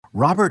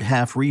Robert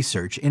Half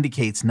research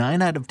indicates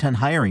 9 out of 10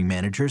 hiring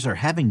managers are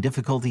having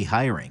difficulty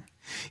hiring.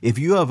 If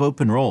you have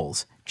open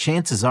roles,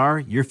 chances are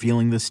you're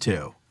feeling this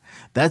too.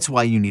 That's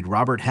why you need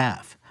Robert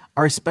Half.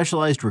 Our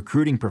specialized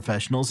recruiting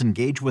professionals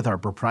engage with our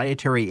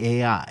proprietary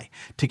AI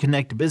to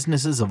connect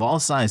businesses of all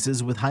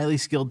sizes with highly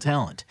skilled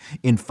talent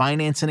in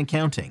finance and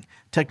accounting,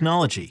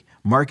 technology,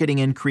 marketing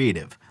and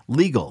creative,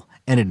 legal,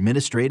 and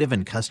administrative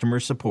and customer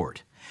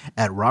support.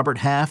 At Robert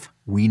Half,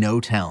 we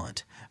know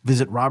talent.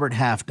 Visit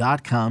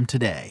roberthalf.com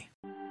today.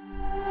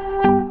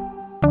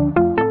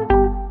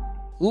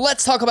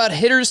 Let's talk about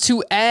hitters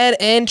to add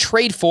and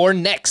trade for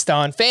next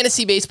on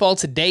Fantasy Baseball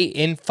Today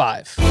in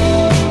 5.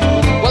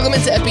 Welcome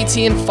into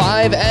FBT in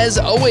 5. As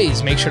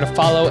always, make sure to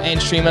follow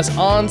and stream us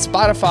on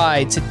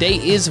Spotify. Today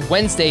is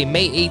Wednesday,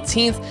 May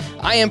 18th.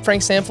 I am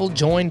Frank Stanfield,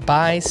 joined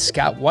by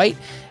Scott White.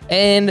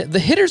 And the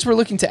hitters we're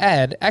looking to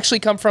add actually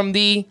come from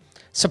the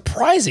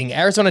surprising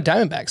Arizona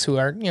Diamondbacks, who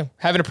are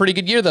having a pretty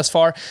good year thus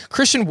far.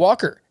 Christian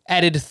Walker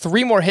added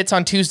 3 more hits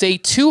on Tuesday,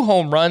 2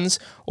 home runs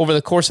over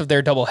the course of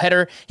their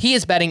doubleheader. He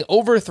is batting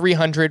over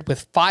 300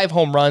 with 5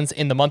 home runs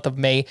in the month of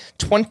May,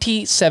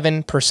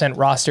 27%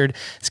 rostered.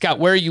 Scott,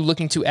 where are you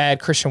looking to add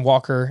Christian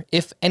Walker,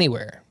 if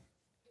anywhere?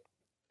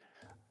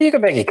 You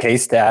can make a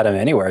case to add him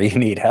anywhere you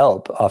need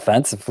help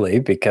offensively,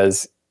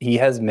 because he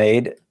has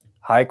made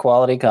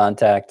high-quality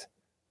contact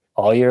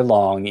all year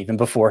long. Even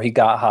before he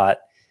got hot,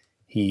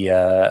 he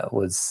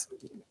was,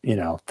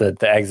 the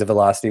exit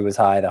velocity was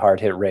high, the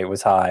hard hit rate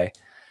was high,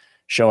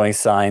 showing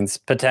signs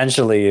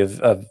potentially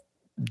of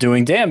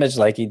doing damage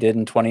like he did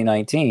in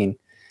 2019.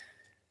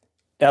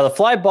 Now, the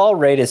fly ball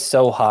rate is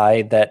so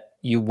high that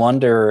you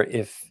wonder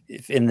if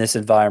in this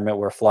environment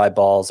where fly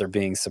balls are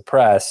being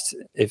suppressed,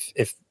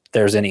 if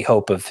there's any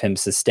hope of him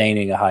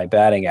sustaining a high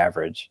batting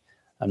average.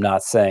 I'm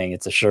not saying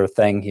it's a sure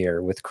thing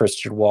here with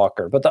Christian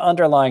Walker, but the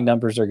underlying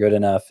numbers are good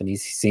enough, and he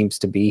seems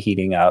to be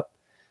heating up.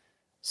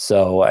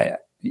 So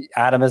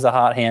add him as a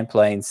hot hand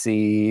play and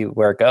see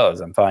where it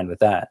goes. I'm fine with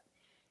that.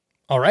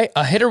 All right.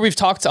 A hitter we've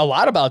talked a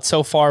lot about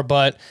so far,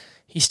 but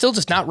he's still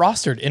just not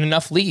rostered in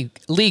enough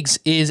leagues,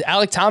 is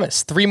Alek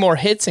Thomas. 3 more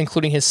hits,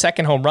 including his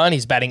second home run.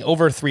 He's batting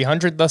over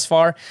 300 thus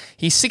far.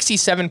 He's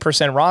 67%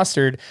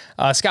 rostered.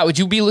 Scott, would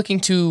you be looking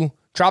to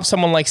drop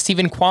someone like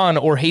Steven Kwan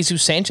or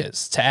Jesus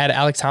Sanchez to add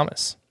Alek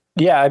Thomas?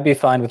 Yeah, I'd be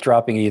fine with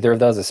dropping either of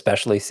those,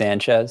 especially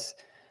Sanchez.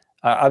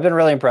 I've been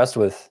really impressed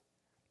with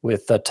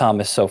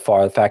Thomas so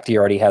far. The fact he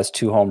already has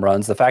 2 home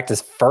runs. The fact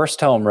his first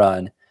home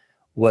run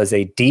was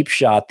a deep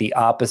shot the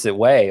opposite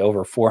way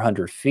over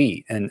 400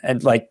 feet. And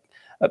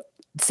it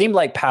seemed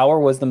like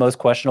power was the most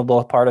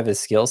questionable part of his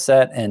skill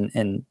set. And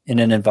in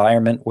an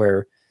environment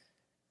where,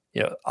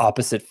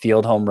 opposite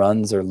field home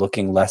runs are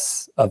looking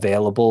less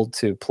available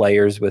to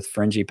players with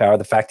fringy power,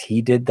 the fact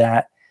he did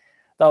that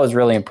was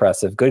really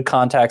impressive. Good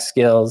contact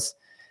skills,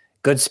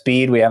 good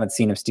speed. We haven't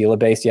seen him steal a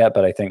base yet,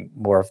 but I think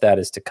more of that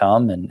is to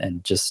come.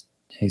 And just,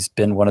 he's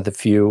been one of the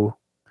few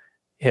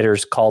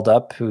hitters called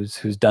up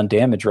who's done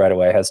damage right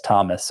away, has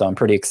Thomas. So I'm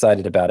pretty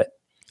excited about it.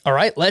 All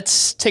right,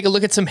 let's take a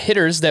look at some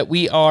hitters that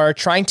we are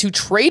trying to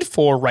trade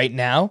for right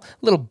now.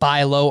 A little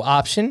buy low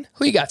option.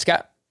 Who you got,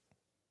 Scott?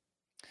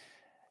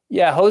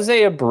 Yeah,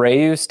 Jose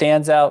Abreu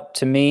stands out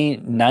to me.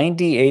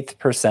 98th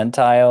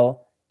percentile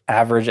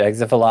average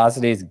exit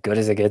velocity, as good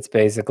as it gets,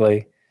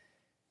 basically.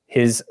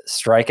 His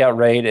strikeout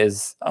rate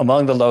is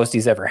among the lowest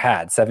he's ever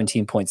had,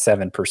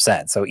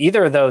 17.7%. So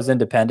either of those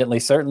independently,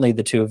 certainly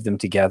the two of them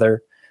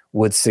together,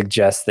 would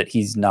suggest that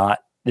he's not,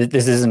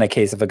 this isn't a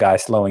case of a guy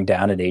slowing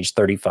down at age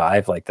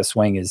 35. Like, the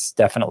swing is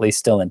definitely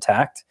still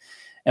intact.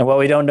 And while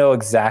we don't know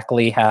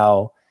exactly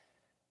how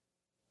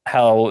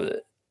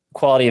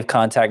quality of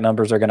contact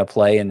numbers are going to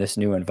play in this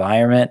new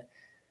environment,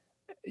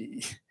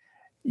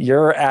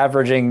 you're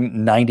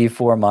averaging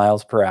 94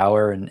 miles per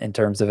hour in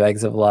terms of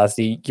exit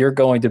velocity. You're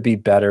going to be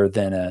better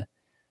than a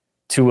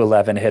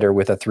 211 hitter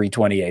with a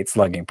 328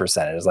 slugging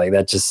percentage. Like,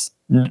 that just,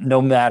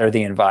 no matter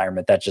the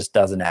environment, that just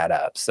doesn't add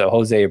up. So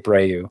Jose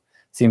Abreu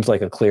seems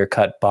like a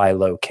clear-cut buy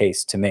low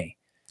case to me.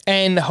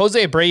 And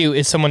Jose Abreu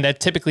is someone that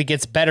typically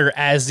gets better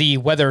as the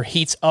weather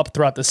heats up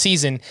throughout the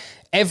season.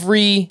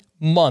 Every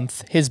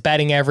month, his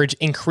batting average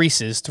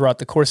increases throughout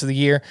the course of the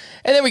year.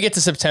 And then we get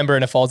to September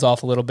and it falls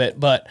off a little bit.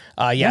 But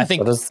I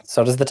think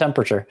so does the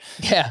temperature.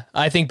 Yeah,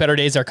 I think better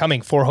days are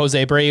coming for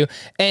Jose Abreu,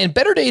 and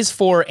better days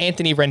for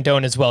Anthony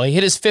Rendon as well. He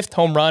hit his 5th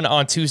home run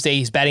on Tuesday.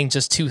 He's batting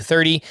just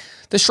 .230.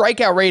 The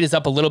strikeout rate is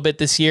up a little bit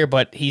this year,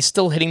 but he's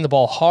still hitting the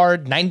ball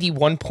hard.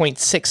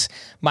 91.6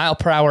 mile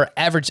per hour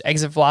average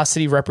exit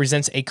velocity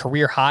represents a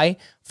career high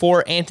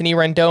for Anthony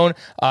Rendon.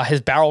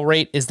 His barrel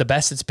rate is the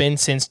best it's been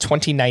since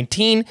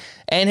 2019,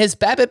 and his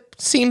BABIP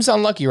seems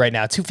unlucky right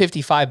now.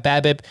 255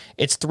 BABIP.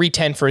 It's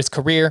 310 for his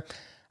career.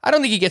 I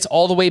don't think he gets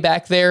all the way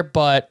back there,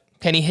 but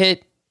can he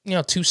hit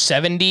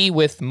 270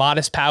 with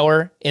modest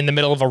power in the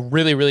middle of a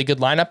really, really good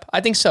lineup?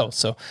 I think so.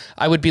 So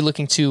I would be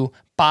looking to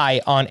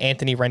buy on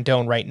Anthony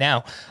Rendon right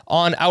now.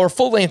 On our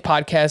full-length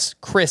podcast,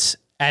 Chris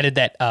added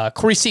that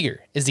Corey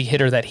Seager is the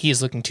hitter that he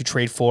is looking to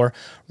trade for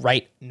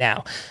right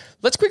now.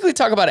 Let's quickly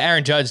talk about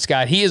Aaron Judge,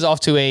 Scott. He is off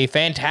to a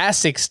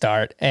fantastic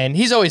start, and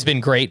he's always been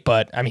great,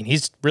 but I mean,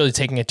 he's really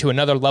taking it to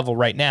another level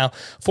right now.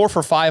 4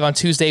 for 5 on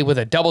Tuesday with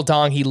a double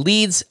dong. He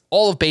leads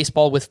all of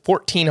baseball with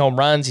 14 home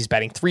runs. He's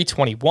batting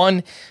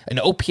 .321, an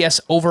OPS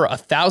over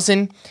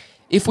 1,000.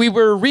 If we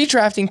were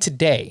redrafting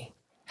today,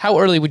 how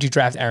early would you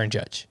draft Aaron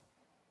Judge?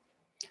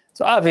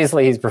 So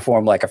obviously he's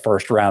performed like a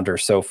first rounder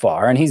so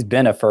far, and he's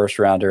been a first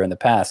rounder in the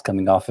past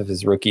coming off of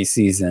his rookie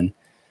season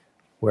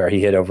where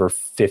he hit over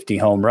 50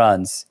 home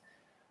runs.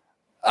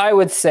 I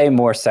would say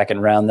more second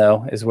round,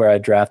 though, is where I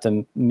draft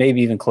him, maybe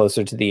even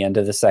closer to the end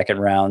of the second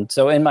round.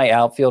 So in my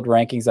outfield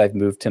rankings, I've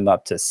moved him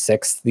up to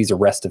 6th. These are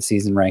rest of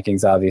season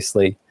rankings,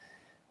 obviously.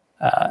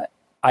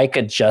 I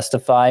could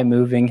justify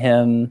moving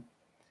him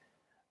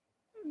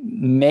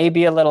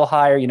maybe a little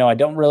higher. I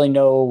don't really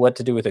know what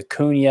to do with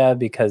Acuna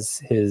because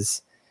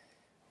his,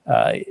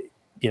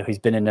 he's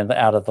been in and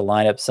out of the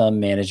lineup some,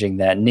 managing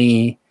that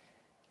knee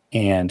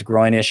and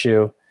groin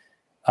issue.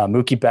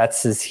 Mookie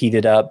Betts is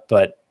heated up,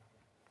 but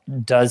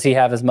does he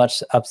have as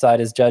much upside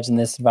as Judge in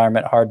this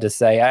environment? Hard to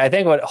say. I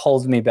think what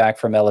holds me back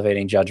from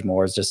elevating Judge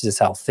more is just his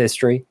health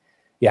history.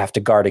 You have to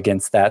guard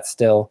against that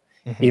still,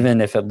 even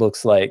if it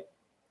looks like,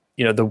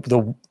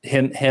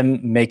 him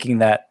making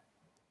that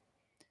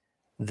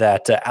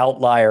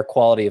outlier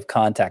quality of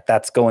contact,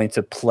 that's going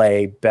to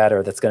play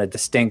better. That's going to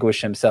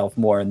distinguish himself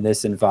more in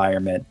this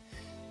environment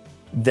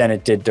than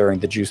it did during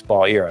the juice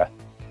ball era.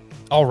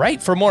 All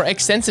right, for more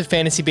extensive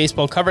fantasy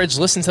baseball coverage,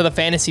 listen to the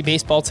Fantasy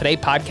Baseball Today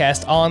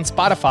podcast on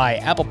Spotify,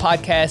 Apple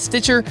Podcasts,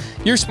 Stitcher,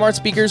 your smart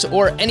speakers,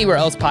 or anywhere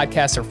else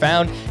podcasts are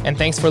found. And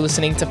thanks for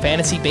listening to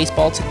Fantasy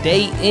Baseball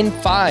Today in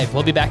 5.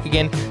 We'll be back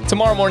again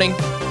tomorrow morning.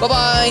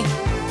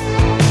 Bye-bye.